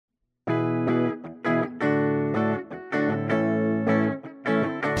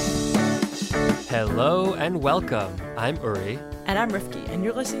Hello and welcome. I'm Uri. And I'm Rifki, and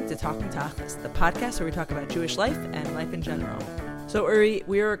you're listening to Talking Tachlis, the podcast where we talk about Jewish life and life in general. So Uri,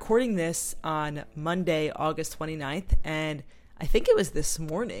 we are recording this on Monday, August 29th, and I think it was this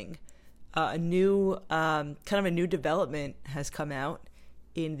morning, a new development has come out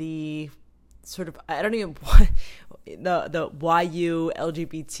in the sort of, I don't even, the YU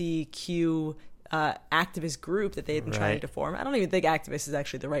LGBTQ activist group that they had been trying to form. I don't even think activist is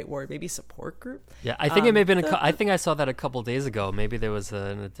actually the right word. Maybe support group. Yeah, I think it may have been. I think I saw that a couple days ago. Maybe there was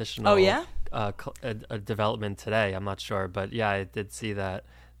an additional. Oh yeah. A development today. I'm not sure, but yeah, I did see that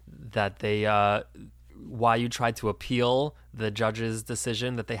they YU tried to appeal the judge's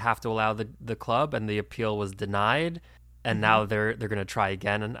decision that they have to allow the club, and the appeal was denied. And now they're going to try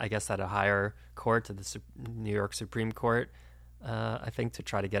again, and I guess at a higher court, to the New York Supreme Court. I think to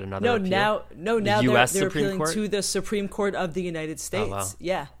try to get another appeal. Now the US they're Supreme appealing Court? to the Supreme Court of the United States. Oh, wow.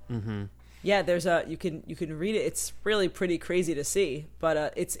 Yeah. Mm-hmm. Yeah, there's you can read it. It's really pretty crazy to see,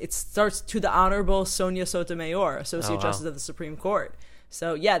 but it starts to the Honorable Sonia Sotomayor, Associate Justice of the Supreme Court.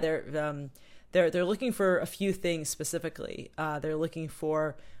 So yeah, they're looking for a few things specifically. They're looking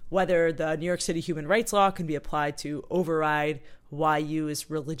for whether the New York City human rights law can be applied to override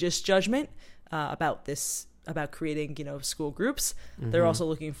YU's religious judgment about creating, school groups. Mm-hmm. They're also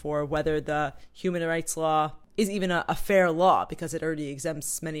looking for whether the human rights law is even a fair law because it already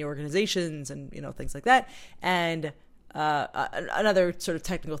exempts many organizations and, things like that. And another sort of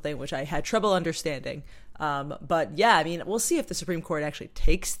technical thing, which I had trouble understanding. But yeah, I mean, we'll see if the Supreme Court actually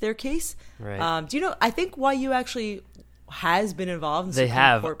takes their case. Right. Do you know, I think YU actually has been involved in the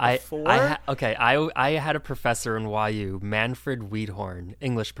Supreme Court before. I had a professor in YU, Manfred Wiedhorn,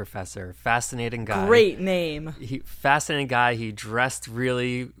 English professor, fascinating guy. Great name. Fascinating guy. He dressed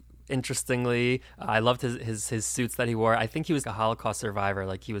really interestingly. I loved his suits that he wore. I think he was a Holocaust survivor.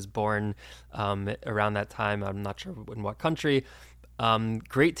 Like he was born around that time. I'm not sure in what country.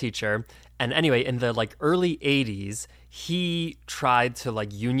 Great teacher. And anyway, in the early 80s, he tried to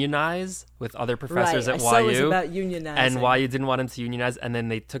unionize with other professors at YU. I saw it was about unionizing. And YU didn't want him to unionize, and then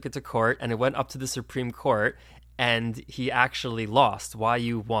they took it to court, and it went up to the Supreme Court, and he actually lost.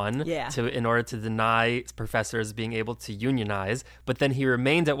 YU won in order to deny professors being able to unionize, but then he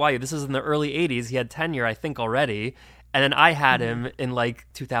remained at YU. This was in the early 80s. He had tenure, I think, already. And then I had him in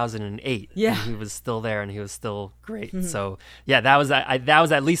 2008. Yeah, and he was still there, and he was still great. Mm-hmm. So yeah, that was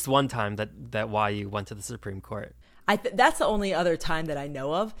at least one time that YU went to the Supreme Court. That's the only other time that I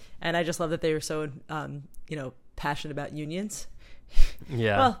know of, and I just love that they were so passionate about unions.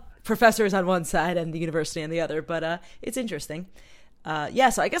 Yeah. Well, professors on one side and the university on the other, but it's interesting. So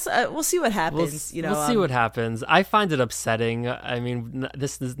I guess we'll see what happens. We'll see what happens. I find it upsetting. I mean,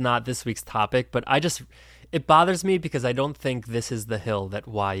 this is not this week's topic, but it bothers me because I don't think this is the hill that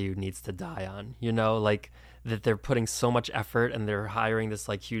YU needs to die on. That they're putting so much effort and they're hiring this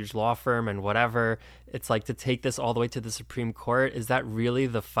huge law firm and whatever. It's to take this all the way to the Supreme Court. Is that really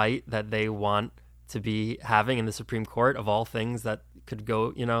the fight that they want to be having in the Supreme Court of all things that could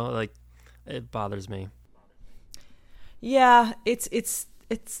go, it bothers me. Yeah, it's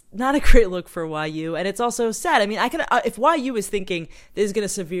not a great look for YU, and it's also sad. I mean, if YU is thinking this is going to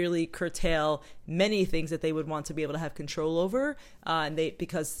severely curtail many things that they would want to be able to have control over, and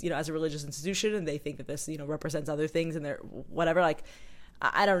because as a religious institution, and they think that this represents other things, and they're whatever.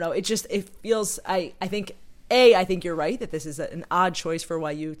 I don't know. It feels. I think you're right that this is an odd choice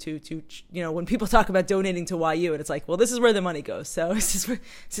for YU to when people talk about donating to YU, and it's well, this is where the money goes. So is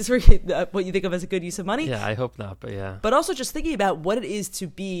this where what you think of as a good use of money? Yeah, I hope not, but yeah. But also just thinking about what it is to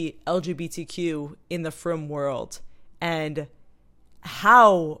be LGBTQ in the frum world, and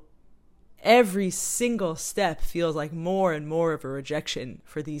how every single step feels like more and more of a rejection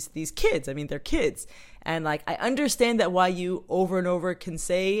for these kids. I mean, they're kids. And I understand that YU over and over can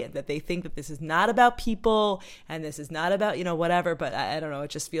say that they think that this is not about people and this is not about, whatever. But I don't know.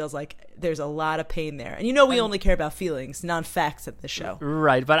 It just feels like there's a lot of pain there. And we only care about feelings, non-facts at this show.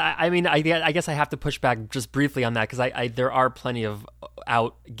 Right. But I mean, I guess I have to push back just briefly on that because there are plenty of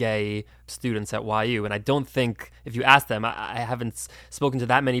out gay students at YU. And I don't think, if you ask them, I haven't spoken to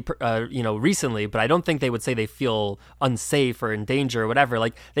that many, recently, but I don't think they would say they feel unsafe or in danger or whatever.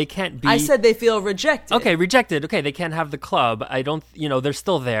 They can't be. I said they feel rejected. Okay, rejected. Okay, they can't have the club. I don't, they're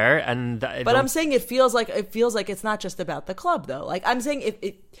still there. But I'm saying it feels like it's not just about the club, though. I'm saying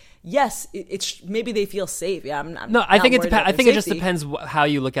it's maybe they feel safe. Yeah, I think it depends. I think it just depends how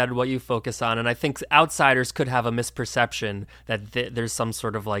you look at it, what you focus on, and I think outsiders could have a misperception that there's some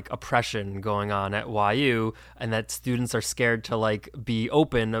sort of oppression discrimination going on at YU, and that students are scared to like be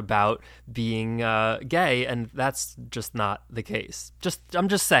open about being gay, and that's just not the case. I'm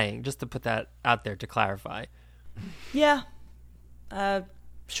just saying, just to put that out there to clarify. Yeah.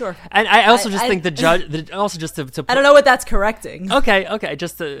 Sure. And I also think the judge, also just to I don't know what that's correcting. Okay.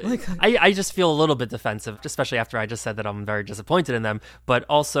 Just to, I just feel a little bit defensive, especially after I just said that I'm very disappointed in them. But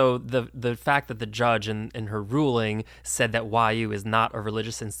also the fact that the judge in her ruling said that YU is not a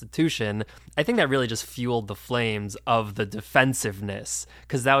religious institution, I think that really just fueled the flames of the defensiveness,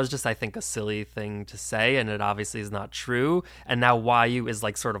 because that was just, I think, a silly thing to say, and it obviously is not true. And now YU is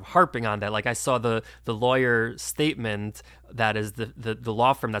like sort of harping on that. Like I saw the lawyer statement that is the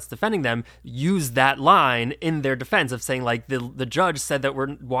law firm that's defending them use that line in their defense of saying like the judge said that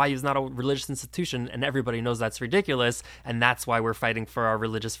YU is not a religious institution, and everybody knows that's ridiculous, and that's why we're fighting for our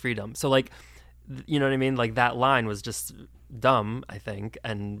religious freedom. So like, you know what I mean? Like that line was just dumb, I think,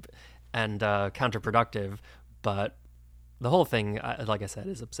 and counterproductive. But the whole thing, like I said,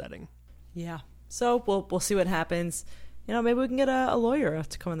 is upsetting. Yeah. So we'll see what happens. You know, maybe we can get a lawyer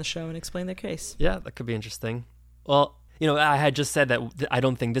to come on the show and explain their case. Yeah, that could be interesting. Well, you know, I had just said that I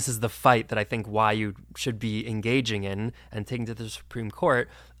don't think this is the fight that I think YU should be engaging in and taking to the Supreme Court.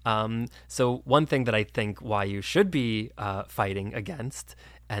 So one thing that I think YU should be fighting against,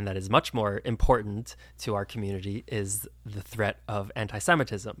 and that is much more important to our community, is the threat of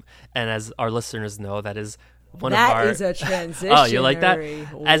anti-Semitism. And as our listeners know, that is one of our... That is a transition. Oh, you like that?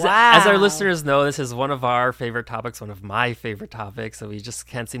 As our listeners know, this is one of our favorite topics, one of my favorite topics, so we just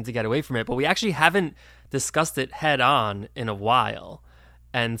can't seem to get away from it. But we actually haven't discussed it head on in a while.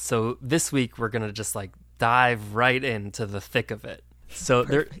 And so this week we're going to just like dive right into the thick of it. So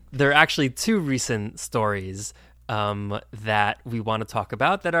there are actually two recent stories that we want to talk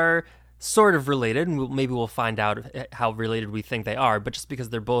about that are sort of related, and maybe we'll find out how related we think they are. But just because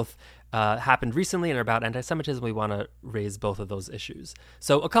they're both happened recently and are about anti-Semitism, we want to raise both of those issues.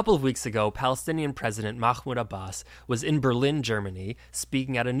 So a couple of weeks ago, Palestinian President Mahmoud Abbas was in Berlin, Germany,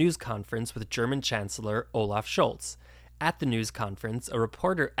 speaking at a news conference with German Chancellor Olaf Scholz. At the news conference, a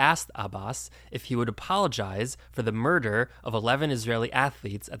reporter asked Abbas if he would apologize for the murder of 11 Israeli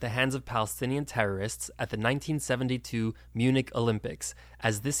athletes at the hands of Palestinian terrorists at the 1972 Munich Olympics,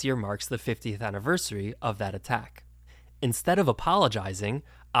 as this year marks the 50th anniversary of that attack. Instead of apologizing,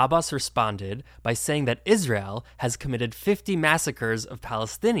 Abbas responded by saying that Israel has committed 50 massacres of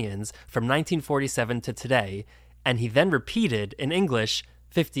Palestinians from 1947 to today, and he then repeated in English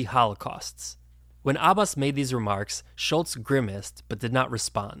 50 holocausts. When Abbas made these remarks, Scholz grimaced but did not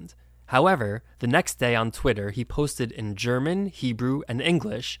respond. However, the next day on Twitter, he posted in German, Hebrew, and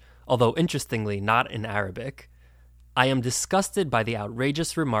English, although interestingly not in Arabic, "I am disgusted by the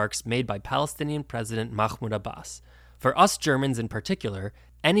outrageous remarks made by Palestinian President Mahmoud Abbas. For us Germans in particular,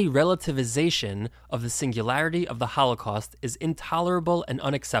 any relativization of the singularity of the Holocaust is intolerable and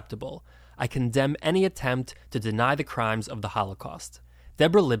unacceptable. I condemn any attempt to deny the crimes of the Holocaust."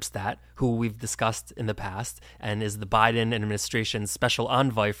 Deborah Lipstadt, who we've discussed in the past and is the Biden administration's special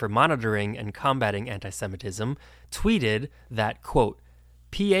envoy for monitoring and combating anti-Semitism, tweeted that, quote,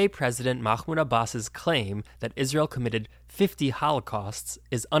 PA President Mahmoud Abbas's claim that Israel committed 50 holocausts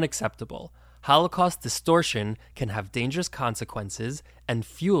is unacceptable. Holocaust distortion can have dangerous consequences and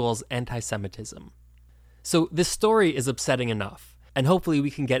fuels anti-Semitism. So this story is upsetting enough, and hopefully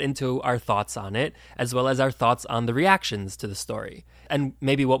we can get into our thoughts on it, as well as our thoughts on the reactions to the story, and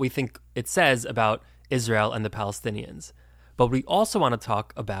maybe what we think it says about Israel and the Palestinians. But we also want to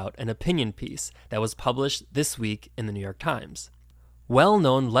talk about an opinion piece that was published this week in the New York Times.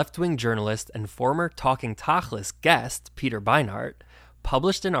 Well-known left-wing journalist and former Talking Tachlis guest, Peter Beinart,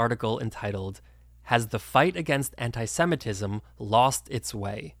 published an article entitled, "Has the Fight Against Anti-Semitism Lost Its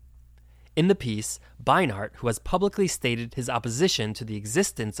Way?" In the piece, Beinart, who has publicly stated his opposition to the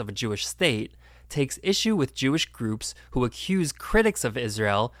existence of a Jewish state, takes issue with Jewish groups who accuse critics of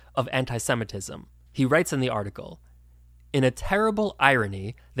Israel of anti-Semitism. He writes in the article, "In a terrible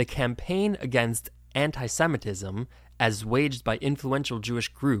irony, the campaign against anti-Semitism, as waged by influential Jewish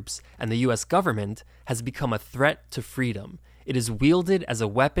groups and the U.S. government, has become a threat to freedom. It is wielded as a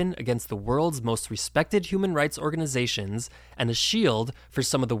weapon against the world's most respected human rights organizations and a shield for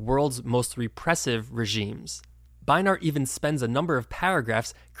some of the world's most repressive regimes." Beinart even spends a number of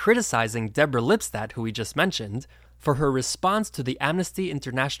paragraphs criticizing Deborah Lipstadt, who we just mentioned, for her response to the Amnesty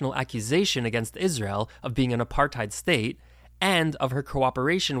International accusation against Israel of being an apartheid state, and of her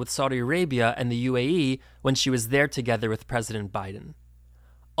cooperation with Saudi Arabia and the UAE when she was there together with President Biden.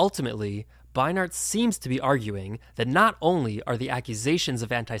 Ultimately, Beinart seems to be arguing that not only are the accusations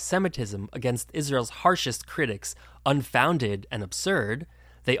of anti-Semitism against Israel's harshest critics unfounded and absurd,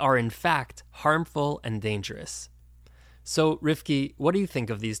 they are in fact harmful and dangerous. So, Rivki, what do you think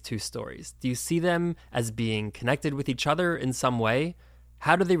of these two stories? Do you see them as being connected with each other in some way?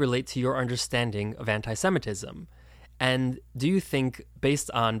 How do they relate to your understanding of anti-Semitism? And do you think,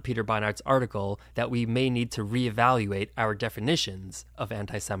 based on Peter Beinart's article, that we may need to reevaluate our definitions of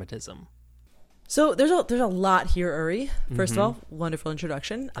anti-Semitism? So there's a lot here, Uri. First of all, wonderful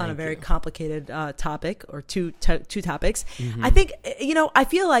introduction on a very complicated topic, or two topics. I think, I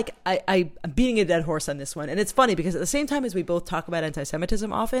feel like I'm beating a dead horse on this one. And it's funny because at the same time as we both talk about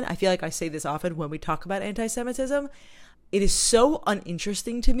anti-Semitism often, I feel like I say this often when we talk about anti-Semitism, it is so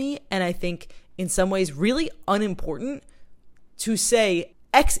uninteresting to me, and I think in some ways really unimportant to say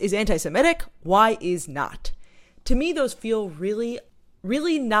X is anti-Semitic, Y is not. To me, those feel really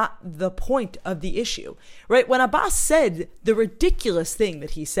not the point of the issue, right? When Abbas said the ridiculous thing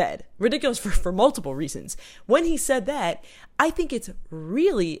that he said, ridiculous for multiple reasons, when he said that, I think it's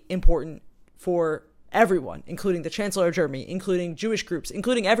really important for everyone, including the Chancellor of Germany, including Jewish groups,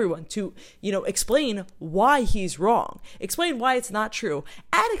 including everyone, to, explain why he's wrong, explain why it's not true,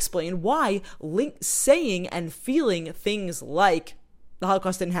 and explain why saying and feeling things like the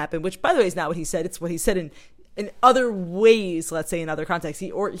Holocaust didn't happen, which, by the way, is not what he said. It's what he said in other ways, let's say, in other contexts.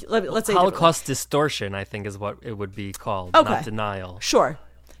 Let's say Holocaust distortion, I think, is what it would be called, not denial. Sure.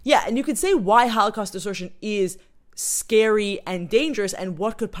 Yeah, and you could say why Holocaust distortion is scary and dangerous and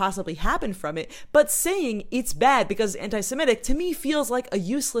what could possibly happen from it, but saying it's bad because it's anti-Semitic, to me, feels like a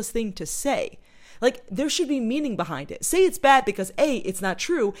useless thing to say. Like, there should be meaning behind it. Say it's bad because A, it's not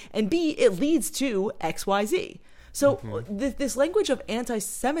true, and B, it leads to X, Y, Z. So this language of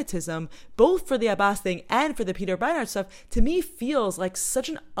anti-Semitism, both for the Abbas thing and for the Peter Beinart stuff, to me feels like such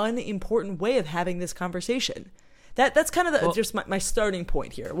an unimportant way of having this conversation. That's kind of just my starting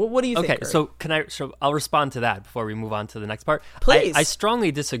point here. What do you think? Okay, so I'll respond to that before we move on to the next part. Please. I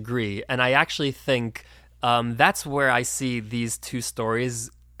strongly disagree, and I actually think that's where I see these two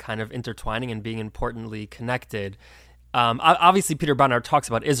stories kind of intertwining and being importantly connected. Obviously, Peter Beinart talks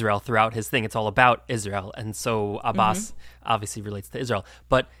about Israel throughout his thing. It's all about Israel. And so Abbas obviously relates to Israel.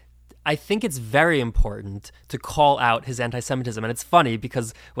 But I think it's very important to call out his anti-Semitism. And it's funny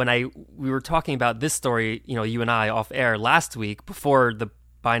because when we were talking about this story, you and I off air last week before the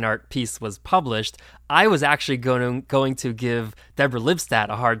Beinart piece was published, I was actually going to give Deborah Lipstadt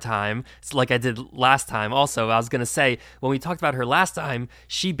a hard time, like I did last time. Also, I was going to say, when we talked about her last time,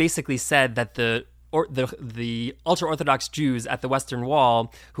 she basically said that the ultra-Orthodox Jews at the Western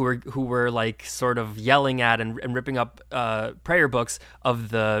Wall who were like sort of yelling at and ripping up prayer books of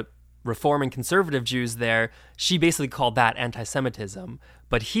the Reform and conservative Jews there, she basically called that anti-Semitism.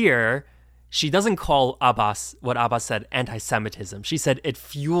 But here, she doesn't call what Abbas said anti-Semitism. She said it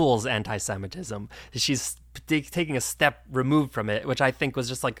fuels anti-Semitism. She's taking a step removed from it, which I think was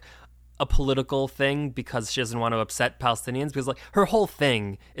just like a political thing because she doesn't want to upset Palestinians, because like her whole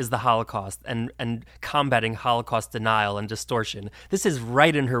thing is the Holocaust and combating Holocaust denial and distortion. This is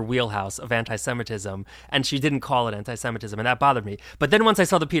right in her wheelhouse of anti-Semitism, and she didn't call it anti-Semitism, and that bothered me. But then once I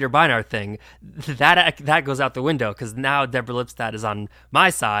saw the Peter Beinart thing, that goes out the window, because now Deborah Lipstadt is on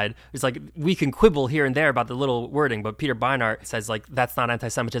my side. It's like we can quibble here and there about the little wording, but Peter Beinart says like that's not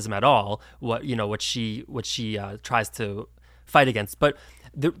anti-Semitism at all. What she tries to fight against, but.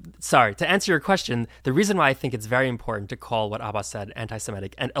 To answer your question, the reason why I think it's very important to call what Abbas said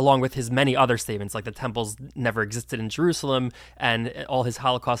anti-Semitic, and along with his many other statements, like the temples never existed in Jerusalem and all his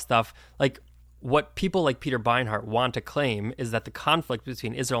Holocaust stuff, like what people like Peter Beinart want to claim is that the conflict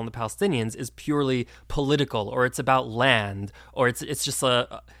between Israel and the Palestinians is purely political, or it's about land, or it's just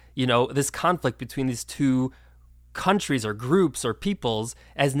this conflict between these two countries or groups or peoples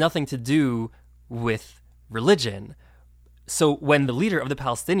has nothing to do with religion. So when the leader of the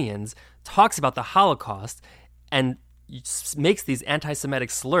Palestinians talks about the Holocaust and makes these anti-Semitic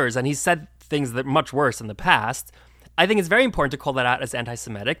slurs, and he's said things that are much worse in the past, I think it's very important to call that out as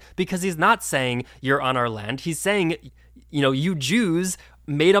anti-Semitic, because he's not saying you're on our land. He's saying, you Jews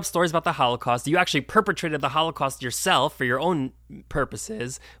made up stories about the Holocaust. You actually perpetrated the Holocaust yourself for your own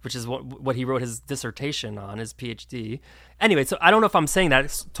purposes, which is what he wrote his dissertation on, his PhD. Anyway, so I don't know if I'm saying that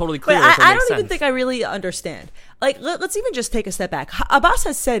it's totally clear. But I don't even think I really understand. Like, let's even just take a step back. Abbas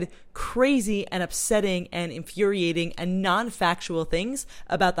has said crazy and upsetting and infuriating and non-factual things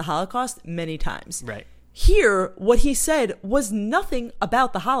about the Holocaust many times. Right. Here, what he said was nothing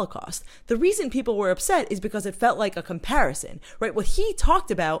about the Holocaust. The reason people were upset is because it felt like a comparison, right? What he talked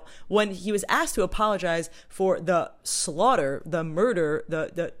about when he was asked to apologize for the slaughter, the murder,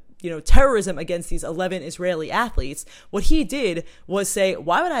 the terrorism against these 11 Israeli athletes, what he did was say,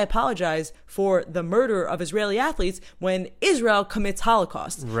 why would I apologize for the murder of Israeli athletes when Israel commits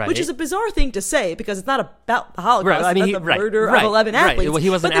Holocaust? Right. Which is a bizarre thing to say because it's not about the Holocaust, right. it's about the murder of 11 athletes. Well, he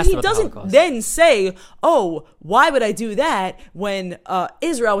wasn't but asked then he about the doesn't Holocaust. then say, oh, why would I do that when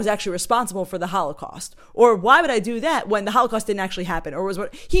Israel was actually responsible for the Holocaust? Or why would I do that when the Holocaust didn't actually happen? Or was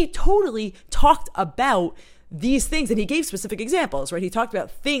what he totally talked about these things, and he gave specific examples, right? He talked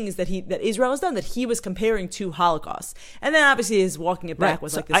about things that Israel has done that he was comparing to Holocaust, and then obviously his walking it back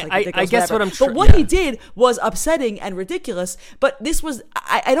was so like this, like ridiculous. I guess whatever. what I'm but what he did was upsetting and ridiculous. But this was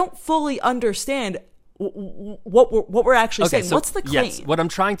I don't fully understand what we're actually saying. So, what's the claim? Yes, what I'm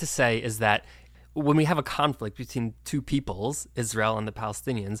trying to say is that when we have a conflict between two peoples, Israel and the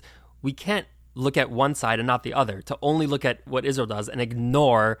Palestinians, we can't look at one side and not the other, to only look at what Israel does and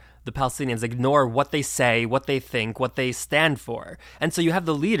ignore the Palestinians, ignore what they say, what they think, what they stand for. And so you have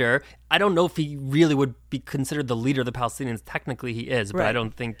the leader. I don't know if he really would be considered the leader of the Palestinians. Technically he is, but right. I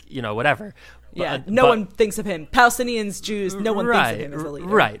don't think, whatever. Yeah, no one thinks of him. Palestinians, Jews, no one thinks of him as the leader.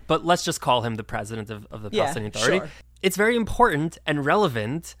 Right, but let's just call him the president of the Palestinian Authority. Sure. It's very important and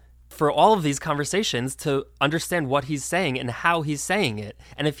relevant for all of these conversations to understand what he's saying and how he's saying it.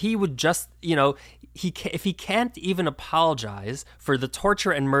 And if he would just, if he can't even apologize for the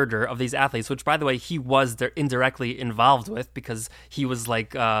torture and murder of these athletes, which, by the way, he was indirectly involved with because he was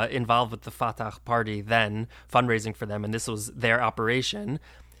involved with the Fatah party then, fundraising for them, and this was their operation.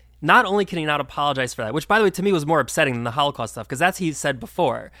 Not only can he not apologize for that, which, by the way, to me was more upsetting than the Holocaust stuff, because that's what he said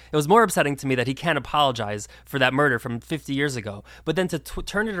before. It was more upsetting to me that he can't apologize for that murder from 50 years ago. But then to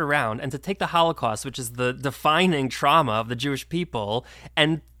turn it around and to take the Holocaust, which is the defining trauma of the Jewish people,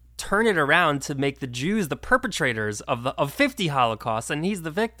 and turn it around to make the Jews the perpetrators of 50 Holocausts, and he's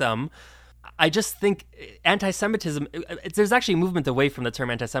the victim. I just think anti-Semitism, there's actually a movement away from the term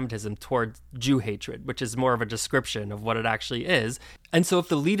anti-Semitism toward Jew hatred, which is more of a description of what it actually is. And so if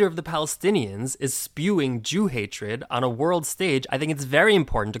the leader of the Palestinians is spewing Jew hatred on a world stage, I think it's very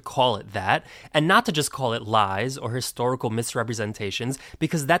important to call it that, and not to just call it lies or historical misrepresentations,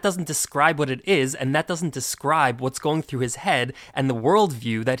 because that doesn't describe what it is, and that doesn't describe what's going through his head and the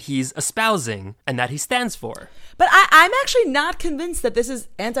worldview that he's espousing and that he stands for. But I'm actually not convinced that this is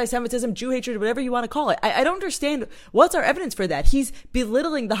anti-Semitism, Jew hatred, whatever you want to call it. I don't understand what's our evidence for that. He's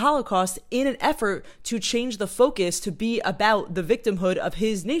belittling the Holocaust in an effort to change the focus to be about the victimhood of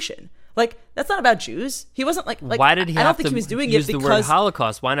his nation. Like, that's not about Jews. He wasn't like why did he I don't have think to he was doing use it the word because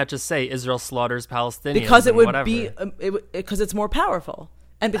Holocaust? Why not just say Israel slaughters Palestinians? Because it would whatever? be because it's more powerful.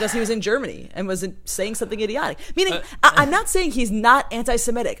 And because he was in Germany and was saying something idiotic. Meaning, I'm not saying he's not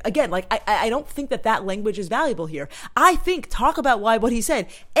anti-Semitic. Again, I don't think that language is valuable here. I think talk about why what he said,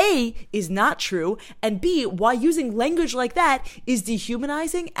 A, is not true, and B, why using language like that is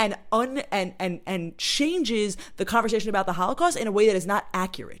dehumanizing and changes the conversation about the Holocaust in a way that is not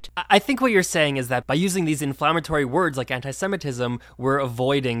accurate. I think what you're saying is that by using these inflammatory words like anti-Semitism, we're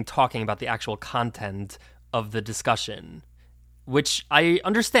avoiding talking about the actual content of the discussion. Which I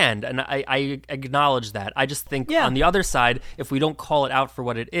understand, and I acknowledge that. I just think on the other side, if we don't call it out for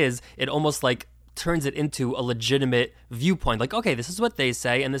what it is, it almost turns it into a legitimate viewpoint. Like, okay, this is what they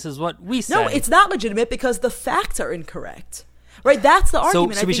say, and this is what we say. No, it's not legitimate because the facts are incorrect. Right, that's the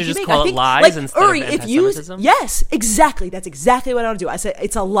argument. So we should just make. call it lies instead of anti-Semitism? Yes, exactly. That's exactly what I want to do. I say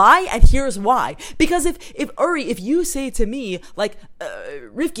it's a lie, and here's why. Because if you say to me,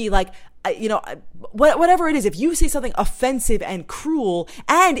 Rivki, whatever it is, if you say something offensive and cruel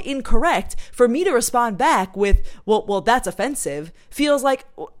and incorrect, for me to respond back with, well, that's offensive, feels like,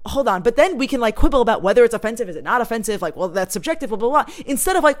 hold on, but then we can quibble about whether it's offensive, is it not offensive, well, that's subjective, blah, blah, blah,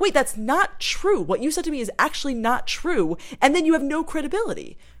 instead of wait, that's not true. What you said to me is actually not true, and then you have no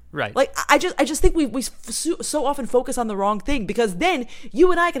credibility. Right. I just think we so often focus on the wrong thing, because then you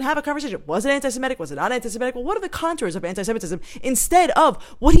and I can have a conversation. Was it anti-Semitic? Was it not anti-Semitic? Well, what are the contours of anti-Semitism? Instead of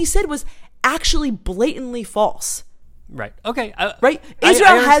what he said was actually blatantly false. Right. Okay. Right?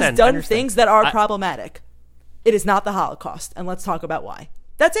 Israel has done things that are problematic. It is not the Holocaust. And let's talk about why.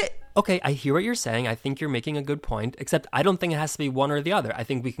 That's it. Okay, I hear what you're saying. I think you're making a good point, except I don't think it has to be one or the other. I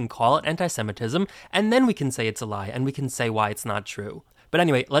think we can call it anti-Semitism, and then we can say it's a lie, and we can say why it's not true. But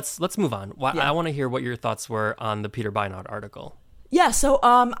anyway, let's move on. I want to hear what your thoughts were on the Peter Beinart article. Yeah, so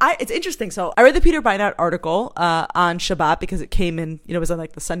it's interesting. So I read the Peter Beinart article on Shabbat because it came in, it was on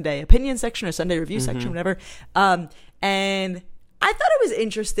the Sunday opinion section or Sunday review section, whatever. And I thought it was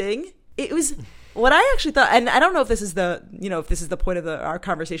interesting. It was what I actually thought, and I don't know if this is the point of our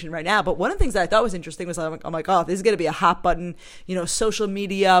conversation right now, but one of the things that I thought was interesting was I'm like, oh, this is going to be a hot button, social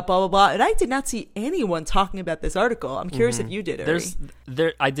media, blah, blah, blah. And I did not see anyone talking about this article. I'm curious if you did,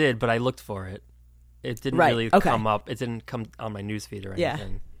 Uri. I did, but I looked for it. It didn't really come up. It didn't come on my newsfeed or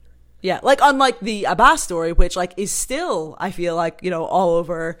anything. Yeah, like unlike the Abbas story, which like is still, I feel like, all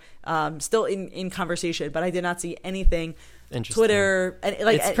over, still in conversation, but I did not see anything. Twitter, and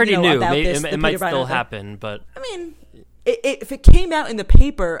like it's pretty new. It might still happen, but I mean, if it came out in the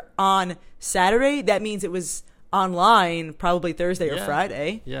paper on Saturday, that means it was online probably Thursday or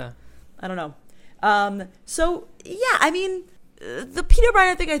Friday. Yeah, I don't know. So yeah, I mean, the Peter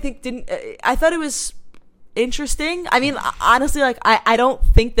Beinart thing, I think I thought it was interesting. I mean, honestly, like I don't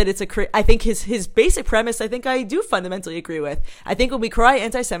think that it's I think his basic premise, I think I do fundamentally agree with. I think when we cry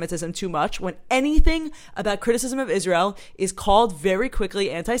anti-Semitism too much, when anything about criticism of Israel is called very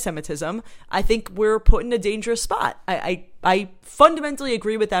quickly anti-Semitism, I think we're put in a dangerous spot. I fundamentally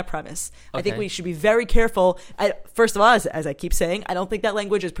agree with that premise. Okay. I think we should be very careful. First of all, as I keep saying, I don't think that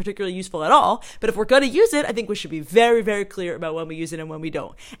language is particularly useful at all. But if we're going to use it, I think we should be very, very clear about when we use it and when we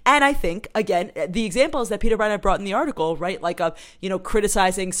don't. And I think, again, the examples that Peter Beinart brought in the article, right, like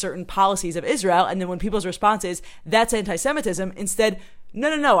criticizing certain policies of Israel, and then when people's response is, that's anti-Semitism, instead,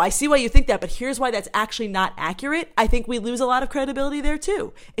 no, I see why you think that, but here's why that's actually not accurate. I think we lose a lot of credibility there,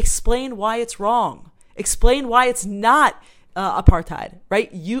 too. Explain why it's wrong. Explain why it's not apartheid,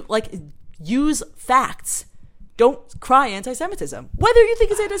 right? Use facts. Don't cry anti-Semitism, whether you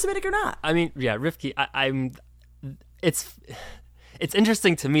think it's anti-Semitic or not. I mean, yeah, Rifki, it's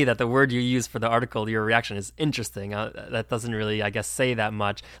interesting to me that the word you use for the article, your reaction, is interesting. That doesn't really, I guess, say that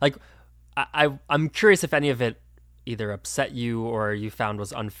much. Like, I'm curious if any of it either upset you or you found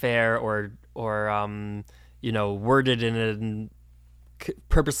was unfair or worded in a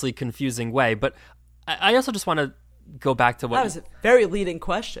purposely confusing way, but I also just want to go back to what that was a very leading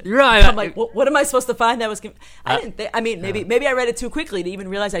question. Right? I'm like, what am I supposed to find that was? I didn't think. I mean, maybe I read it too quickly to even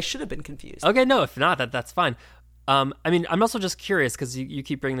realize I should have been confused. Okay, no, if not, that's fine. I mean, I'm also just curious because you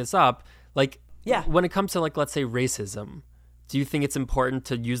keep bringing this up. Like, when it comes to like, let's say, racism, do you think it's important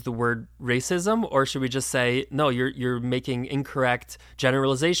to use the word racism, or should we just say no? You're making incorrect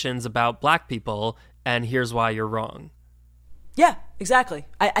generalizations about Black people, and here's why you're wrong. Yeah, exactly.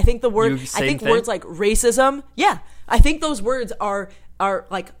 I think the word. I think words like racism. Yeah, I think those words are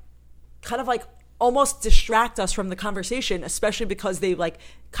like kind of like almost distract us from the conversation, especially because they like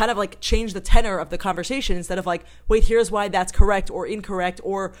kind of like change the tenor of the conversation instead of like, wait, here's why that's correct or incorrect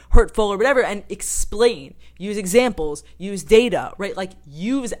or hurtful or whatever, and explain, use examples, use data, right? Like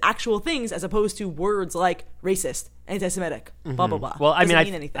use actual things as opposed to words like racist, anti-Semitic, blah, blah, blah. Well, I mean,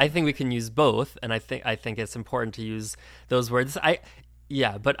 I think we can use both, and I think it's important to use those words. I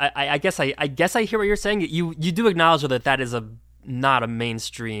guess I hear what you're saying. You do acknowledge that is not a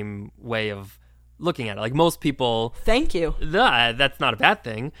mainstream way of looking at it. Like most people, thank you. That's not a bad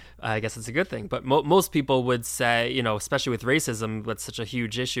thing. I guess it's a good thing. But most people would say, especially with racism, that's such a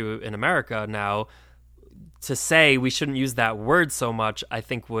huge issue in America now, to say we shouldn't use that word so much, I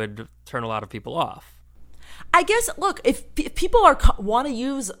think would turn a lot of people off. I guess, look, if people want to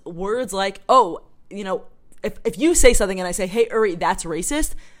use words like, if you say something and I say, hey, Uri, that's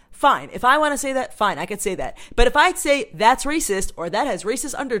racist, fine. If I want to say that, fine, I could say that. But if I say that's racist, or that has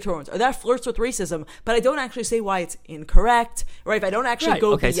racist undertones, or that flirts with racism, but I don't actually say why it's incorrect, or if I don't actually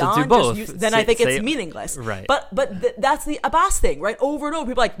go beyond, then I think it's meaningless. Right. But that's the Abbas thing, right? Over and over,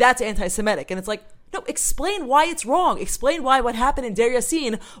 people are like, that's anti-Semitic. And it's like, no, explain why it's wrong. Explain why what happened in Deir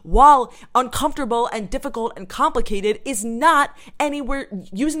Yassin, while uncomfortable and difficult and complicated, is not anywhere,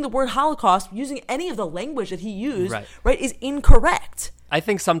 using the word Holocaust, using any of the language that he used, right, is incorrect. I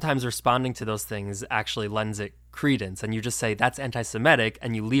think sometimes responding to those things actually lends it credence, and you just say that's anti-Semitic,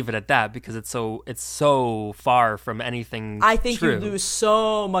 and you leave it at that because it's so far from anything. I think true. You lose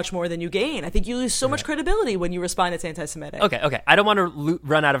so much more than you gain. I think you lose so much credibility when you respond it's anti-Semitic. Okay. I don't want to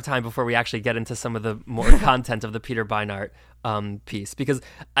run out of time before we actually get into some of the more content of the Peter Beinart piece, because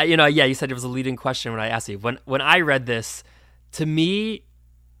you said it was a leading question when I asked you. When I read this, to me,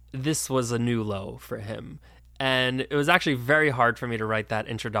 this was a new low for him. And it was actually very hard for me to write that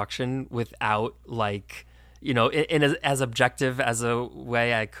introduction without, like, in as objective as a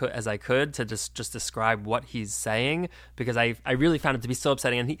way as I could to just describe what he's saying, because I really found it to be so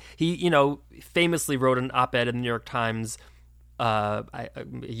upsetting. And he famously wrote an op-ed in the New York Times a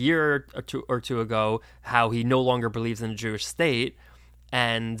year or two ago how he no longer believes in a Jewish state.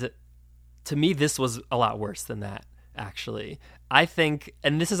 And to me, this was a lot worse than that. actually. I think,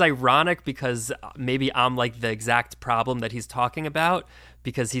 and this is ironic because maybe I'm like the exact problem that he's talking about,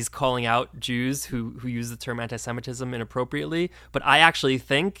 because he's calling out Jews who use the term anti-Semitism inappropriately. But I actually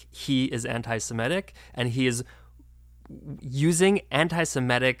think he is anti-Semitic, and he is using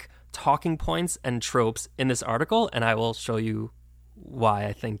anti-Semitic talking points and tropes in this article, and I will show you why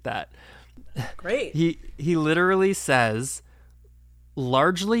I think that. Great. He literally says,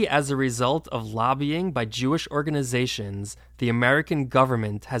 largely as a result of lobbying by Jewish organizations, the American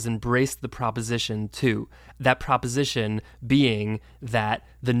government has embraced the proposition too. That proposition being that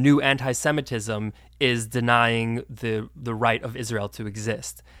the new anti-Semitism is denying the right of Israel to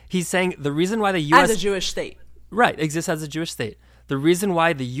exist. He's saying the reason why the U.S. as a Jewish state. Right, exists as a Jewish state. The reason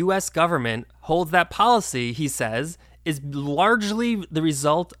why the U.S. government holds that policy, he says, is largely the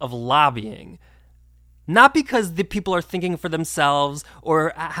result of lobbying. Not because the people are thinking for themselves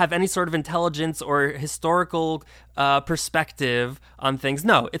or have any sort of intelligence or historical perspective on things.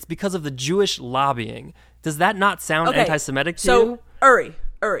 No, it's because of the Jewish lobbying. Does that not sound anti-Semitic to you? So,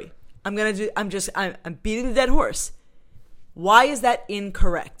 Uri, I'm beating the dead horse. Why is that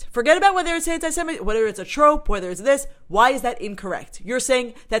incorrect? Forget about whether it's anti-Semitic, whether it's a trope, whether it's this. Why is that incorrect? You're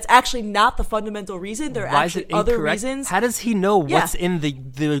saying that's actually not the fundamental reason. There are actually other reasons. How does he know what's in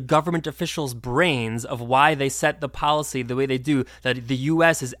the government officials' brains of why they set the policy the way they do, that the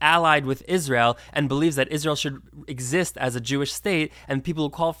U.S. is allied with Israel and believes that Israel should exist as a Jewish state, and people who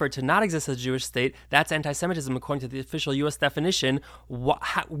call for it to not exist as a Jewish state, that's anti-Semitism according to the official U.S. definition.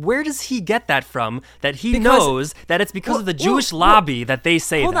 Where does he get that from, that he knows that it's because of the Jewish lobby that they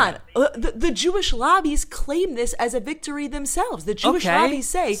say that? Hold on. The Jewish lobbies claim this as a victory themselves. The Jewish lobbies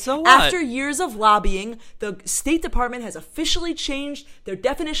say, so after years of lobbying, the State Department has officially changed their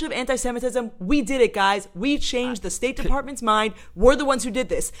definition of anti-Semitism. We did it, guys. We changed the State Department's mind. We're the ones who did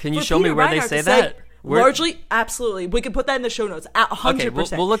this. Can you show me where they say that? Largely, absolutely. We can put that in the show notes. 100%. Okay,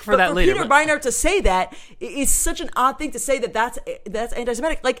 we'll look for that later. Peter Beinart to say that is such an odd thing to say, that's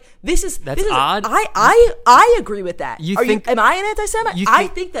anti-Semitic. Like, this is odd. I agree with that. Am I an anti-Semite? I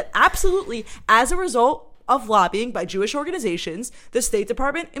think that absolutely, as a result of lobbying by Jewish organizations, the State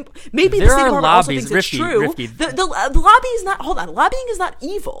Department, maybe the State Department also thinks it's true. The lobby is not, lobbying is not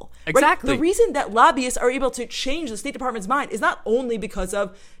evil. Exactly. Right? The reason that lobbyists are able to change the State Department's mind is not only because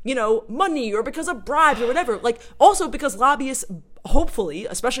of, money or because of bribes or whatever, also because lobbyists, hopefully,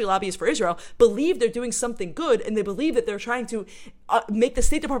 especially lobbyists for Israel, believe they're doing something good, and they believe that they're trying to make the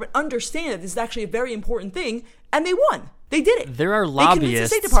State Department understand that this is actually a very important thing, and they won. They did it. There are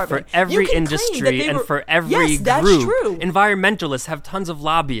lobbyists for every industry and for every group. That's true. Environmentalists have tons of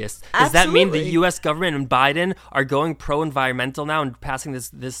lobbyists. Does that mean the U.S. government and Biden are going pro-environmental now and passing this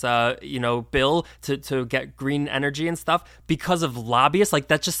bill to get green energy and stuff because of lobbyists?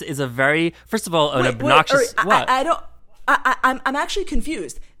 That just is a very, first of all, obnoxious. What? I'm actually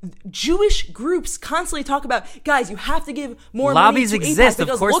confused. Jewish groups constantly talk about, guys, you have to give more lobbies money to exist. AIPAC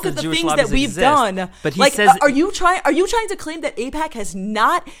because of course, look at the Jewish things that we've exist. done. But he says, are you trying to claim that AIPAC has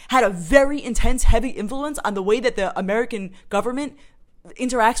not had a very intense, heavy influence on the way that the American government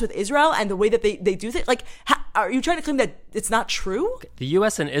interacts with Israel and the way that they do things? Are you trying to claim that it's not true? The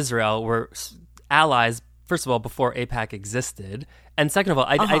U.S. and Israel were allies, first of all, before AIPAC existed. And second of all,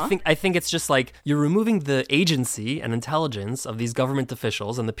 I think it's just you're removing the agency and intelligence of these government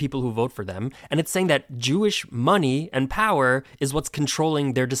officials and the people who vote for them, and it's saying that Jewish money and power is what's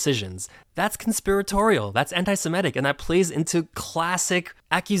controlling their decisions. That's conspiratorial. That's anti-Semitic, and that plays into classic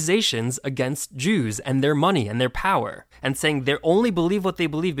accusations against Jews and their money and their power, and saying they only believe what they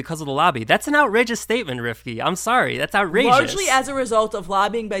believe because of the lobby. That's an outrageous statement, Rifki. I'm sorry. That's outrageous. Largely as a result of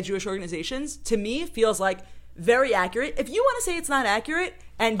lobbying by Jewish organizations, to me, feels like very accurate. If you want to say it's not accurate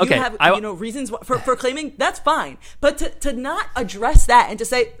and you have reasons for claiming, that's fine. But to not address that and to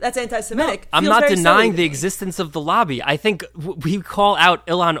say that's anti-Semitic, I'm not denying the existence of the lobby. I think we call out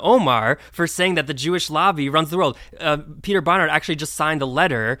Ilhan Omar for saying that the Jewish lobby runs the world. Peter Beinart actually just signed a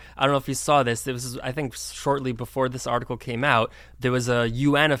letter. I don't know if you saw this. It was, I think, shortly before this article came out. There was a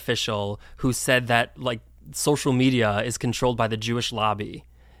UN official who said that social media is controlled by the Jewish lobby.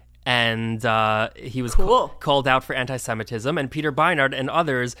 And he was called out for anti-Semitism, and Peter Beinart and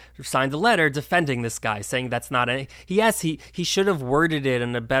others signed a letter defending this guy, saying that's not any. Yes, he should have worded it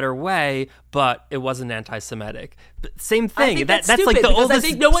in a better way, but it wasn't anti-Semitic. But same I thing. think that's That's stupid like the because oldest. I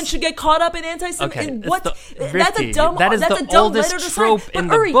think no one should get caught up in anti-Semitism. Okay, That's a dumb. That is that's the a dumb oldest letter to trope sign. in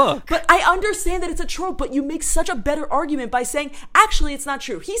But the book. But I understand that it's a trope. But you make such a better argument by saying actually it's not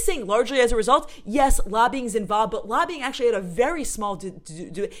true. He's saying largely as a result, yes, lobbying is involved, but lobbying actually had a very small.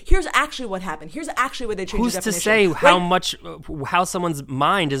 Here's actually what happened. Here's actually what they changed. Who's the to definition. say how someone's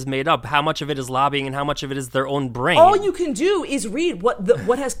mind is made up? How much of it is lobbying and how much of it is their own brain? All you can do is read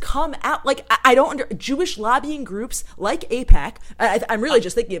what has come out. Like I don't Jewish lobbying groups like AIPAC. I'm really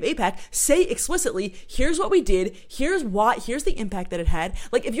just thinking of AIPAC. Say explicitly, here's what we did. Here's why. Here's the impact that it had.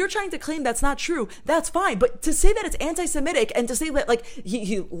 Like if you're trying to claim that's not true, that's fine. But to say that it's anti-Semitic and to say that like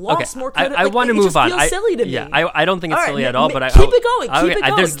he lost more credit, I want to move on. Feels silly to me. Yeah, I don't think it's silly at all. But keep it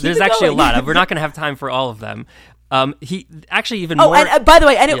going. There's actually a lot. We're not going to have time for all of them. He actually even more. And by the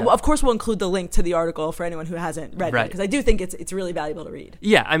way, of course we'll include the link to the article for anyone who hasn't read it because I do think it's really valuable to read.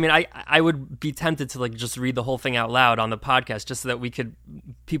 Yeah, I mean, I would be tempted to like just read the whole thing out loud on the podcast just so that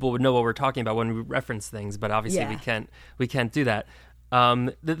people would know what we're talking about when we reference things. But obviously we can't do that.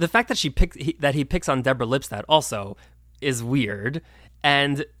 The fact that he picks on Deborah Lipstadt also is weird.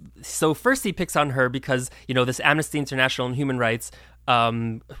 And so first he picks on her because, this Amnesty International and human rights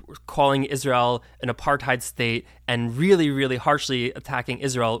calling Israel an apartheid state and really, really harshly attacking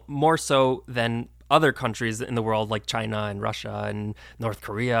Israel, more so than other countries in the world like China and Russia and North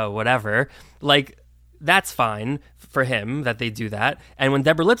Korea, whatever. Like, that's fine for him that they do that. And when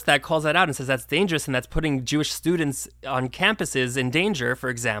Deborah Lipstadt calls that out and says that's dangerous and that's putting Jewish students on campuses in danger, for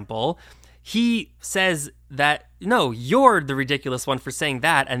example, he says that no, you're the ridiculous one for saying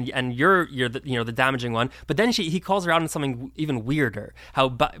that, and you're the damaging one. But then he calls her out on something even weirder: how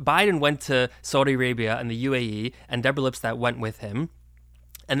Biden went to Saudi Arabia and the UAE, and Deborah Lipstadt went with him.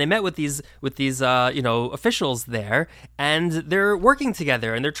 And they met with these officials there, and they're working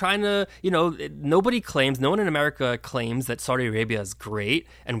together, and they're trying to, no one in America claims that Saudi Arabia is great,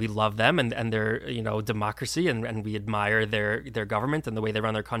 and we love them, and their, democracy, and we admire their government and the way they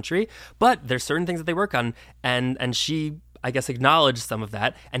run their country. But there's certain things that they work on, and she, I guess, acknowledged some of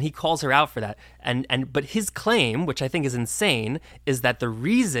that, and he calls her out for that. But his claim, which I think is insane, is that the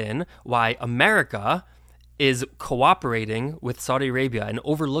reason why America is cooperating with Saudi Arabia and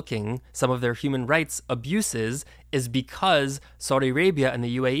overlooking some of their human rights abuses is because Saudi Arabia and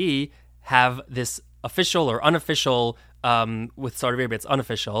the UAE have this official or unofficial, with Saudi Arabia it's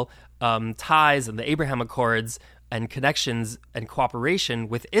unofficial, ties and the Abraham Accords and connections and cooperation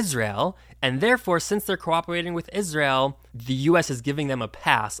with Israel. And therefore, since they're cooperating with Israel, the U.S. is giving them a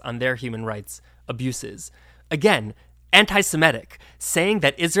pass on their human rights abuses. Again, anti-Semitic, saying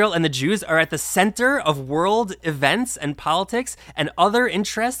that Israel and the Jews are at the center of world events and politics and other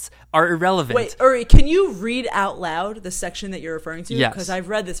interests are irrelevant. Wait, Uri, can you read out loud the section that you're referring to? Yes. Because I've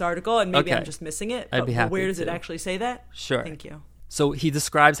read this article and maybe I'm just missing it. I'd be happy where does to. it actually say that? Sure. Thank you. So he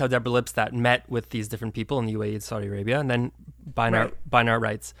describes how Deborah Lipstadt met with these different people in the UAE and Saudi Arabia, and then Beinart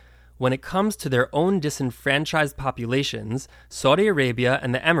writes, when it comes to their own disenfranchised populations, Saudi Arabia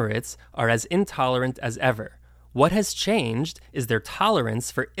and the Emirates are as intolerant as ever. What has changed is their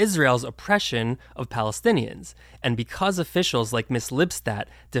tolerance for Israel's oppression of Palestinians. And because officials like Ms. Lipstadt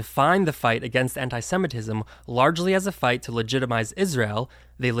define the fight against anti-Semitism largely as a fight to legitimize Israel,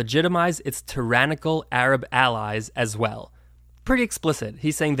 they legitimize its tyrannical Arab allies as well. Pretty explicit.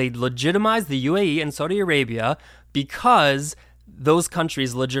 He's saying they legitimize the UAE and Saudi Arabia because those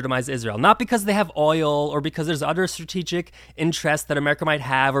countries legitimize Israel, not because they have oil or because there's other strategic interests that America might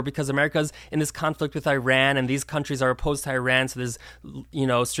have, or because America's in this conflict with Iran and these countries are opposed to Iran, so there's,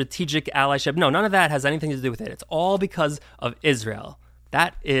 strategic allyship. No, none of that has anything to do with it. It's all because of Israel.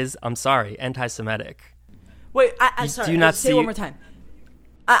 That is, I'm sorry, anti-Semitic. Wait, I'm sorry. Do you not say it one more time.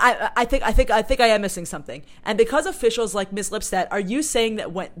 I think I am missing something. And because officials like Ms. Lipstadt, are you saying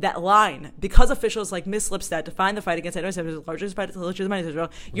that that line, because officials like Ms. Lipstadt define the fight against anti-Semitism largely as legitimize Israel,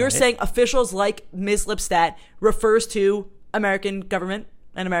 you're saying officials like Ms. Lipstadt refers to American government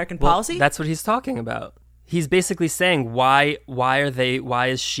and American policy? That's what he's talking about. He's basically saying why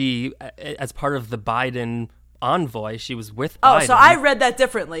is she, as part of the Biden envoy, she was with Biden. Oh, so I read that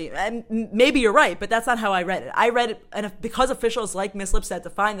differently. And maybe you're right, but that's not how I read it. I read it, and because officials like Ms. Lipstadt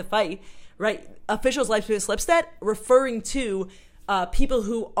define the fight, right? Officials like Ms. Lipstadt referring to people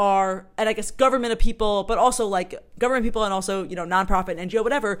who are, and I guess government people, but also like government people and also, nonprofit, NGO,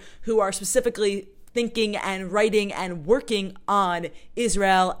 whatever, who are specifically thinking and writing and working on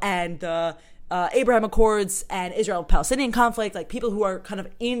Israel and the Abraham Accords and Israel-Palestinian conflict, like people who are kind of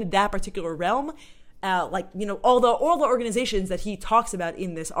in that particular realm. like, you know, all the organizations that he talks about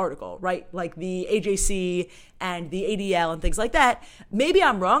in this article, right? Like the AJC and the ADL and things like that. Maybe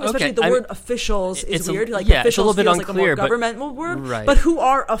I'm wrong, especially the word officials is weird. Like officials feels like a more governmental word. Right. But who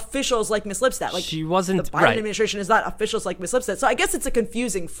are officials like Miss Lipstadt? Like she wasn't, the Biden administration is not officials like Miss Lipstadt. So I guess it's a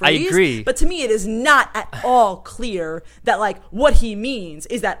confusing phrase. I agree. But to me, it is not at all clear that like what he means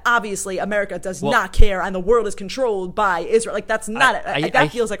is that obviously America does not care and the world is controlled by Israel. Like that's not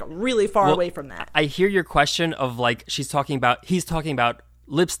that feels like really far away from that. I hear your question of like he's talking about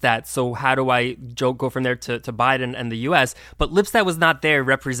Lipstadt, so how do I go from there to Biden and the U.S.? But Lipstadt was not there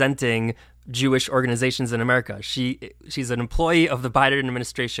representing Jewish organizations in America. She's an employee of the Biden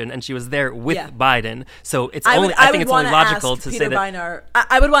administration, and she was there with Biden. So it's I think it's only logical to say that.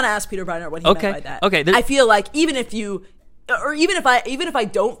 I would want to ask Peter Beinart what he meant by that. Okay, I feel like even if I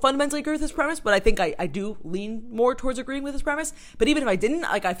don't fundamentally agree with his premise, but I think I do lean more towards agreeing with his premise. But even if I didn't,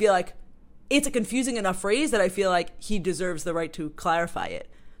 like I feel like it's a confusing enough phrase that I feel like he deserves the right to clarify it.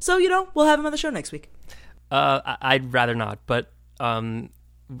 So, you know, we'll have him on the show next week. I'd rather not, but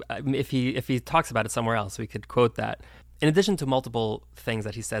if he talks about it somewhere else, we could quote that. In addition to multiple things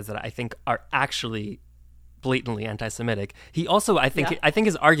that he says that I think are actually blatantly anti-Semitic, he also, I think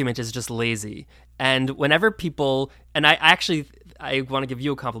his argument is just lazy. And whenever people, and I want to give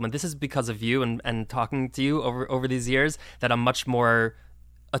you a compliment. This is because of you and talking to you over these years that I'm much more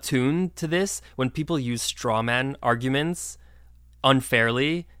attuned to this. When people use straw man arguments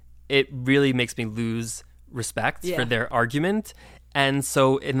unfairly, it really makes me lose respect for their argument. And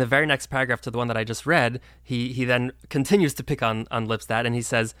so in the very next paragraph to the one that I just read, he then continues to pick on Lipstadt, and he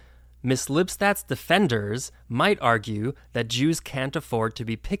says, Miss Lipstadt's defenders might argue that Jews can't afford to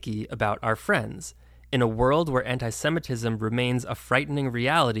be picky about our friends. In a world where anti-Semitism remains a frightening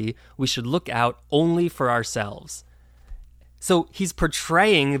reality, we should look out only for ourselves. So he's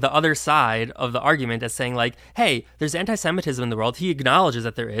portraying the other side of the argument as saying like, hey, there's anti-Semitism in the world. He acknowledges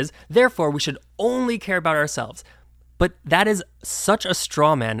that there is. Therefore, we should only care about ourselves. But that is such a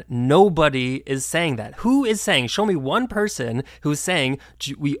straw man. Nobody is saying that. Who is saying, show me one person who's saying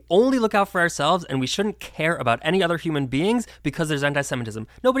we only look out for ourselves and we shouldn't care about any other human beings because there's anti-Semitism.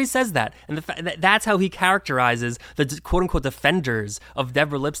 Nobody says that. And that's how he characterizes the quote-unquote defenders of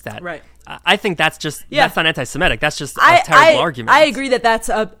Deborah Lipstadt. Right. I think that's not anti-Semitic. That's just a terrible argument. I agree that that's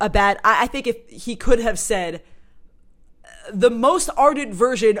a bad... I think if he could have said... the most ardent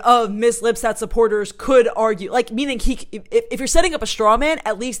version of Miss Lipstadt supporters could argue, like, meaning if you're setting up a straw man,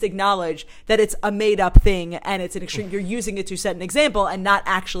 at least acknowledge that it's a made up thing and it's an extreme. You're using it to set an example and not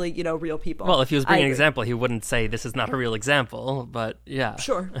actually, you know, real people. Well, if he was bringing an example, he wouldn't say this is not a real example. But yeah,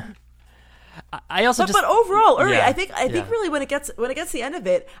 sure. I also but overall, Uri, I think really when it gets to the end of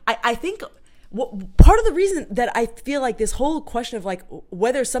it, I think. Part of the reason that I feel like this whole question of like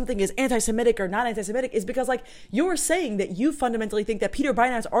whether something is anti-Semitic or not anti-Semitic is because like you're saying that you fundamentally think that Peter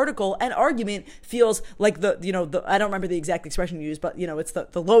Beinart's article and argument feels like the I don't remember the exact expression you used, but you know it's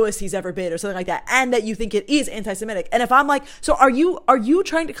the lowest he's ever been or something like that, and that you think it is anti-Semitic. And if I'm like, so are you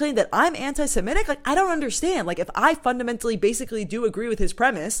trying to claim that I'm anti-Semitic? Like I don't understand. Like if I fundamentally basically do agree with his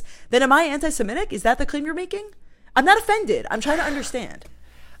premise, then am I anti-Semitic? Is that the claim you're making? I'm not offended. I'm trying to understand.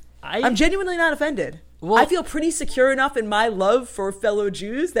 I'm genuinely not offended. Well, I feel pretty secure enough in my love for fellow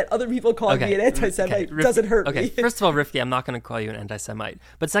Jews that other people calling me an anti-Semite doesn't hurt me. First of all, Rifki, I'm not going to call you an anti-Semite.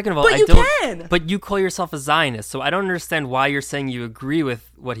 But second of all, But you call yourself a Zionist, so I don't understand why you're saying you agree with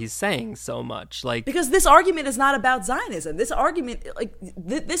what he's saying so much. Like because this argument is not about Zionism. This argument, like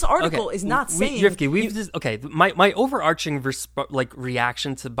this article, is not saying. Rifki, my overarching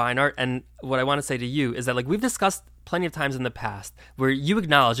reaction to Beinart and what I want to say to you is that like we've discussed plenty of times in the past where you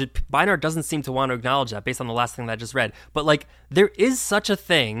acknowledge it. Beinart doesn't seem to want to acknowledge that based on the last thing that I just read. But like there is such a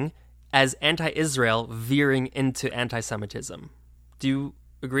thing as anti-Israel veering into anti-Semitism. Do you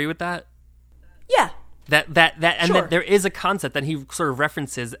agree with that? Yeah. That there is a concept that he sort of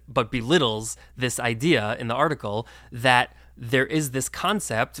references but belittles this idea in the article that there is this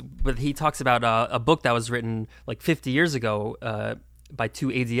concept, but he talks about a book that was written like 50 years ago by two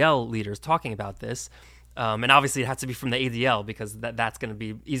ADL leaders talking about this. And obviously it has to be from the ADL because that's going to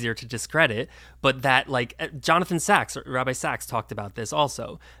be easier to discredit. But that like Jonathan Sacks, or Rabbi Sacks talked about this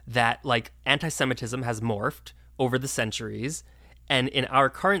also, that like anti-Semitism has morphed over the centuries. And in our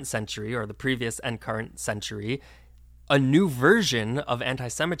current century, or the previous and current century, a new version of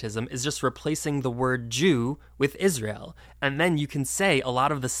anti-Semitism is just replacing the word Jew with Israel. And then you can say a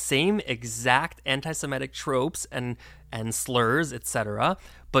lot of the same exact anti-Semitic tropes and slurs, etc.,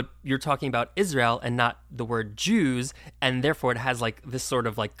 but you're talking about Israel and not the word Jews, and therefore it has like this sort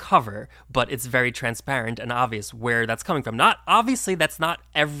of like cover, but it's very transparent and obvious where that's coming from. Not obviously, that's not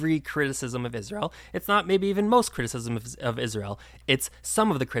every criticism of Israel. It's not maybe even most criticism of Israel. It's some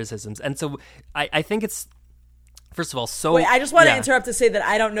of the criticisms. And so I think it's, first of all, so... Wait, I just want to interrupt to say that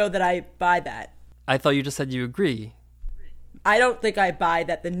I don't know that I buy that. I thought you just said you agree. I don't think I buy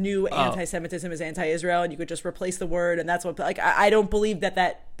that the new anti-Semitism is anti-Israel, and you could just replace the word, and that's what. Like, I don't believe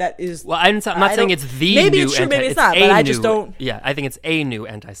that is. Well, I'm not saying it's the maybe new. It's true, maybe it's not. But I just don't. Yeah, I think it's a new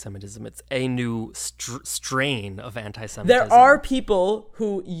anti-Semitism. It's a new strain of anti-Semitism. There are people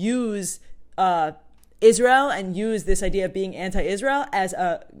who use Israel and use this idea of being anti-Israel as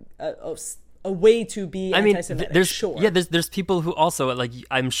a way to be anti-Semitic. There's people who also, like,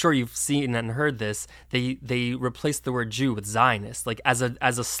 I'm sure you've seen and heard this. They replaced the word Jew with Zionist, like as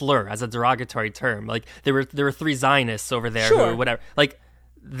a slur, as a derogatory term. Like there were 3 Zionists over there, who whatever. Like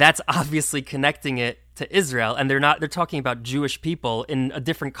that's obviously connecting it to Israel, and they're talking about Jewish people in a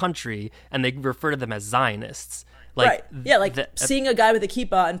different country, and they refer to them as Zionists. Like, right? Yeah, like seeing a guy with a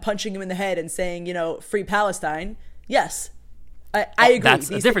kippah and punching him in the head and saying, free Palestine. Yes. I agree. That's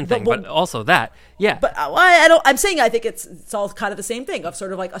a different thing, but also that, yeah. But I'm saying I think it's all kind of the same thing of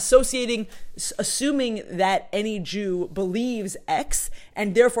sort of like assuming that any Jew believes X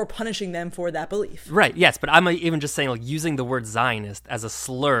and therefore punishing them for that belief. Right. Yes, but I'm even just saying, like, using the word Zionist as a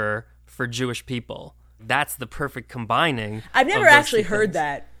slur for Jewish people. That's the perfect combining. I've never actually heard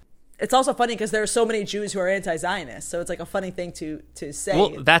that. It's also funny because there are so many Jews who are anti-Zionist, so it's like a funny thing to say.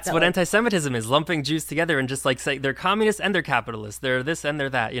 Well, that's what anti-Semitism is, lumping Jews together and just like say they're communists and they're capitalists, they're this and they're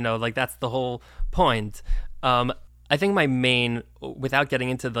that, like that's the whole point. I think my main, without getting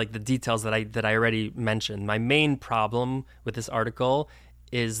into like the details that I already mentioned, my main problem with this article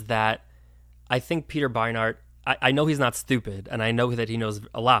is that I think Peter Beinart, I know he's not stupid, and I know that he knows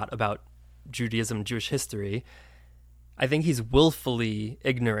a lot about Judaism, Jewish history. I think he's willfully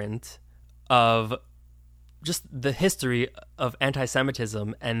ignorant of just the history of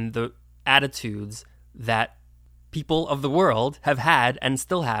anti-Semitism and the attitudes that people of the world have had and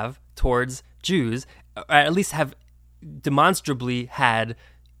still have towards Jews, or at least have demonstrably had,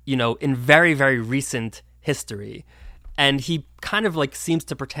 in very, very recent history. And he kind of like seems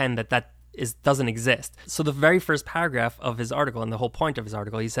to pretend that doesn't exist. So the very first paragraph of his article, and the whole point of his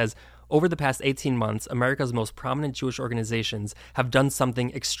article, he says, over the past 18 months, America's most prominent Jewish organizations have done something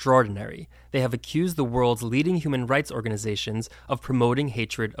extraordinary. They have accused the world's leading human rights organizations of promoting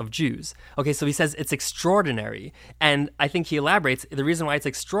hatred of Jews. Okay, so he says it's extraordinary. And I think he elaborates, the reason why it's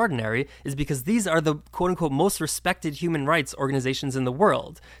extraordinary is because these are the quote-unquote most respected human rights organizations in the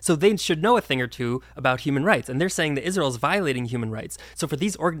world. So they should know a thing or two about human rights. And they're saying that Israel is violating human rights. So for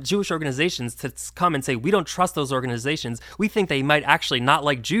these Jewish organizations to come and say, we don't trust those organizations, we think they might actually not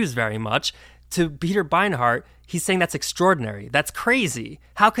like Jews very much, to Peter Beinart, he's saying that's extraordinary. That's crazy.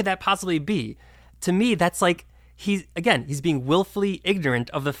 How could that possibly be? To me, that's like, he's being willfully ignorant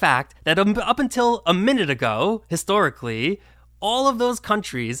of the fact that up until a minute ago, historically, all of those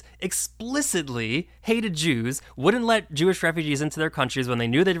countries explicitly hated Jews, wouldn't let Jewish refugees into their countries when they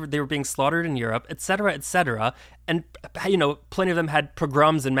knew they were being slaughtered in Europe, etc., etc. And, plenty of them had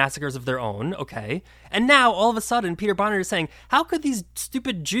pogroms and massacres of their own, okay? And now, all of a sudden, Peter Beinart is saying, how could these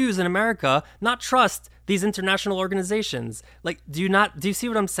stupid Jews in America not trust these international organizations? Like, do you see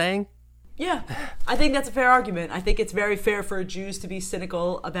what I'm saying? Yeah, I think that's a fair argument. I think it's very fair for Jews to be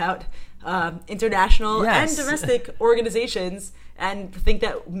cynical about international and domestic organizations and think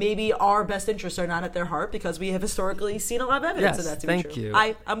that maybe our best interests are not at their heart because we have historically seen a lot of evidence of that to be true.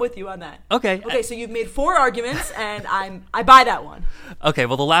 You. I'm with you on that. Okay. Okay, so you've made 4 arguments, and I buy that one. Okay,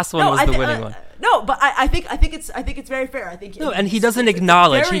 well the last one was the winning one. No, but I think it's very fair. I think and he doesn't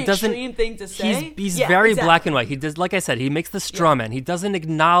acknowledge. He doesn't. Extreme thing to say. He's very black and white. He does, like I said, he makes the straw man. He doesn't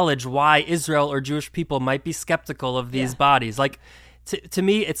acknowledge why Israel or Jewish people might be skeptical of these bodies. Like, to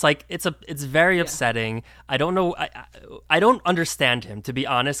me, it's like it's very upsetting. I don't know. I don't understand him, to be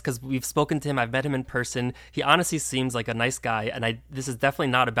honest, because we've spoken to him. I've met him in person. He honestly seems like a nice guy, and this is definitely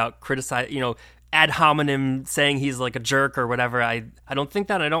not about criticizing, ad hominem saying he's like a jerk or whatever. I don't think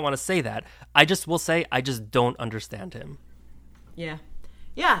that. I don't want to say that. I just will say I just don't understand him. Yeah.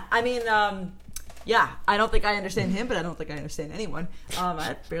 I mean, Yeah, I don't think I understand him, but I don't think I understand anyone.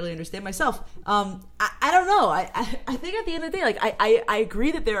 I barely understand myself. I don't know. I think at the end of the day, like I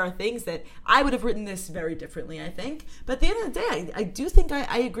agree that there are things that I would have written this very differently, I think. But at the end of the day, I do think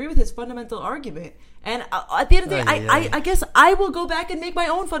I agree with his fundamental argument. And at the end of the day, I guess I will go back and make my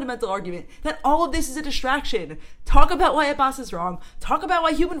own fundamental argument that all of this is a distraction. Talk about why Abbas is wrong. Talk about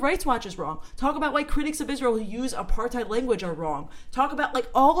why Human Rights Watch is wrong. Talk about why critics of Israel who use apartheid language are wrong. Talk about, like,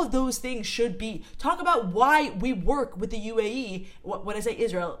 all of those things should be. Talk about why we work with the UAE. When I say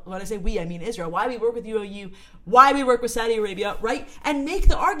Israel, when I say we, I mean Israel. Why we work with UAE, why we work with Saudi Arabia, right? And make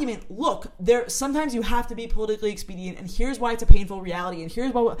the argument, look, sometimes you have to be politically expedient, and here's why it's a painful reality, and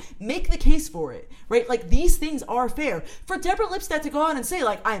here's why. Make the case for it, right? Like, these things are fair. For Deborah Lipstadt to go on and say,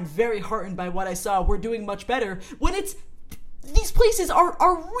 like, I'm very heartened by what I saw, we're doing much better, when it's these places are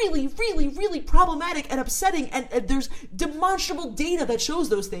really, really, really problematic and upsetting, and there's demonstrable data that shows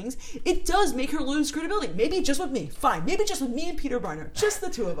those things. It does make her lose credibility. Maybe just with me. Fine. Maybe just with me and Peter Barnard. Just the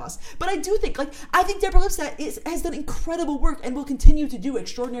two of us. But I do think, I think Deborah Lipstadt has done incredible work and will continue to do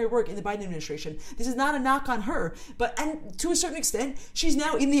extraordinary work in the Biden administration. This is not a knock on her, and to a certain extent, she's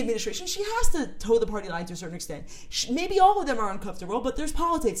now in the administration. She has to toe the party line to a certain extent. Maybe all of them are uncomfortable, but there's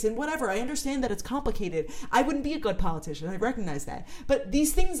politics and whatever. I understand that it's complicated. I wouldn't be a good politician. I recognize that. But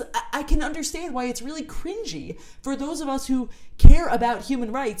these things, I can understand why it's really cringy for those of us who care about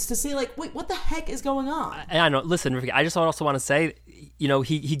human rights to say, like, wait, what the heck is going on? I know. Listen, Rafik, I just also want to say, he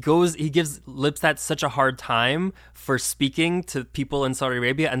gives Lipstadt such a hard time for speaking to people in Saudi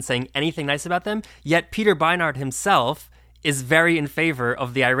Arabia and saying anything nice about them, yet Peter Beinart himself is very in favor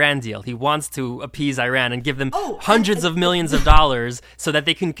of the Iran deal. He wants to appease Iran and give them hundreds of millions of dollars so that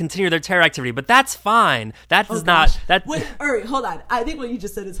they can continue their terror activity. But that's fine. That does not... Wait, Uri, hold on. I think what you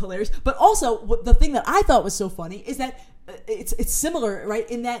just said is hilarious. But also, the thing that I thought was so funny is that it's similar, right,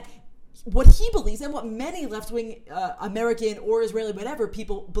 in that what he believes and what many left-wing American or Israeli whatever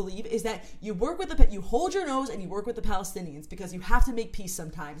people believe is that you hold your nose and you work with the Palestinians because you have to make peace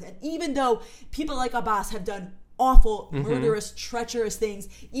sometimes. And even though people like Abbas have done awful, murderous, treacherous things,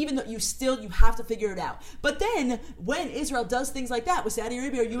 even though you have to figure it out. But then, when Israel does things like that with Saudi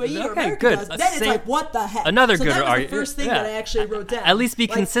Arabia or UAE or America does, then it's like, what the heck? Another so good that was the first thing that I actually wrote down. At least be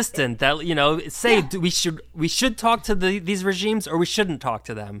consistent. We should talk to these regimes or we shouldn't talk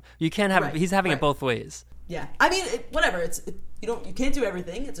to them. You can't have. He's having it both ways. Yeah, I mean, whatever. You can't do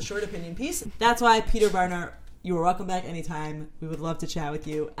everything. It's a short opinion piece. That's why Peter Barnard, you are welcome back anytime. We would love to chat with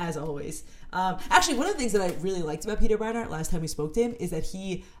you, as always. Actually, one of the things that I really liked about Peter Barnard last time we spoke to him is that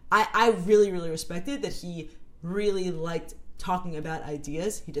I really, really respected that he really liked talking about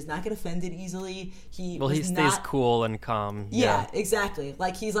ideas. He does not get offended easily. He stays cool and calm. Yeah, exactly.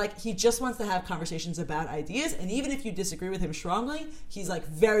 He just wants to have conversations about ideas, and even if you disagree with him strongly, he's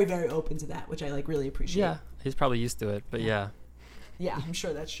very, very open to that, which I really appreciate. Yeah, he's probably used to it, but yeah. Yeah, I'm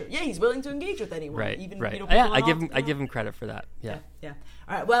sure that's true. Yeah, he's willing to engage with anyone. Right, even, right. I give him credit for that. Yeah.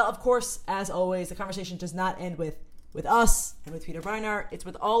 All right. Well, of course, as always, the conversation does not end with us and with Peter Barnard. It's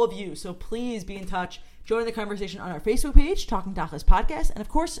with all of you. So please be in touch. Join the conversation on our Facebook page, Talking Tachlis Podcast, and of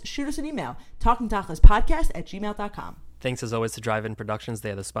course, shoot us an email, talkingtachlispodcast@gmail.com. Thanks as always to Drive-In Productions. They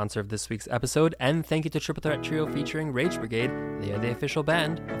are the sponsor of this week's episode. And thank you to Triple Threat Trio featuring Rage Brigade. They are the official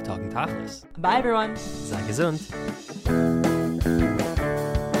band of Talking Tachlis. Bye, everyone. Sei gesund.